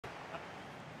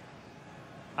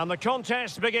And the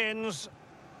contest begins.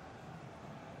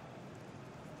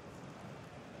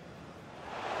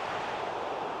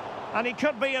 And he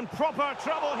could be in proper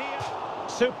trouble here.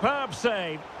 Superb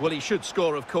save. Well, he should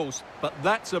score, of course, but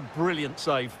that's a brilliant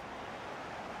save.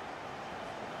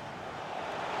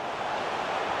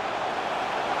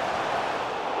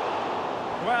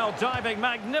 Well, diving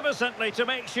magnificently to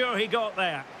make sure he got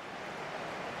there.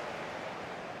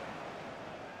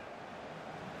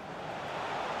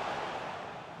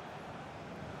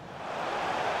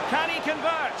 Can he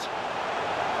convert?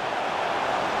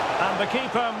 And the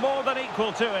keeper more than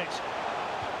equal to it.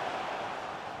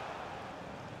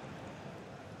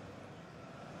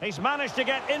 He's managed to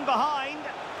get in behind.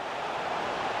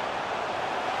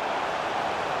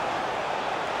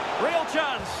 Real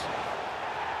chance.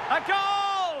 A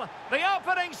goal! The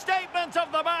opening statement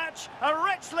of the match. A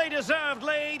richly deserved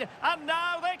lead. And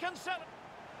now they can celebrate.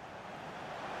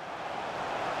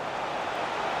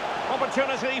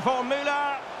 Opportunity for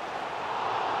Müller.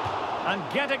 And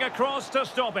getting across to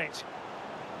stop it.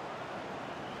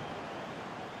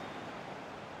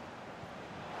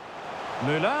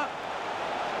 Müller.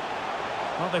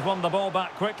 Well, they've won the ball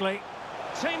back quickly.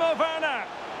 Timo Werner.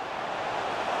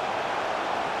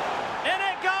 In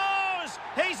it goes!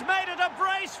 He's made it a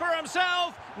brace for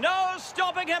himself. No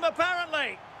stopping him,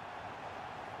 apparently.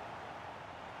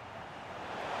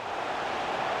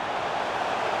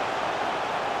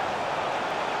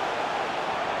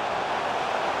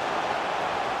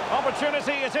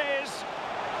 Opportunity it is.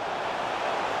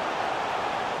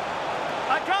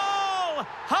 A goal!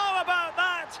 How about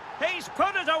that? He's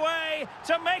put it away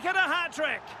to make it a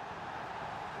hat-trick.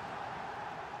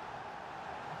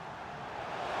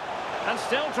 And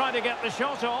still trying to get the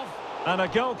shot off. And a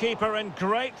goalkeeper in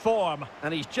great form.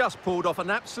 And he's just pulled off an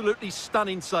absolutely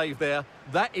stunning save there.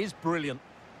 That is brilliant.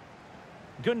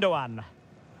 Gundogan.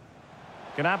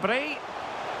 Gnabry.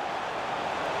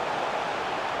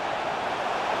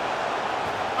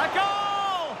 A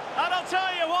goal! And I'll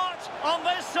tell you what, on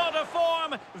this sort of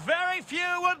form, very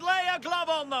few would lay a glove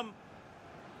on them.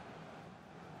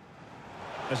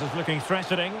 This is looking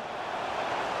threatening.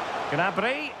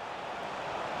 Gnabry.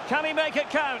 Can he make it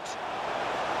count?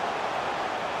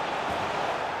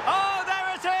 Oh,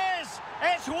 there it is!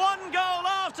 It's one goal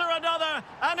after another,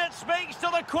 and it speaks to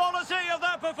the quality of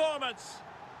their performance.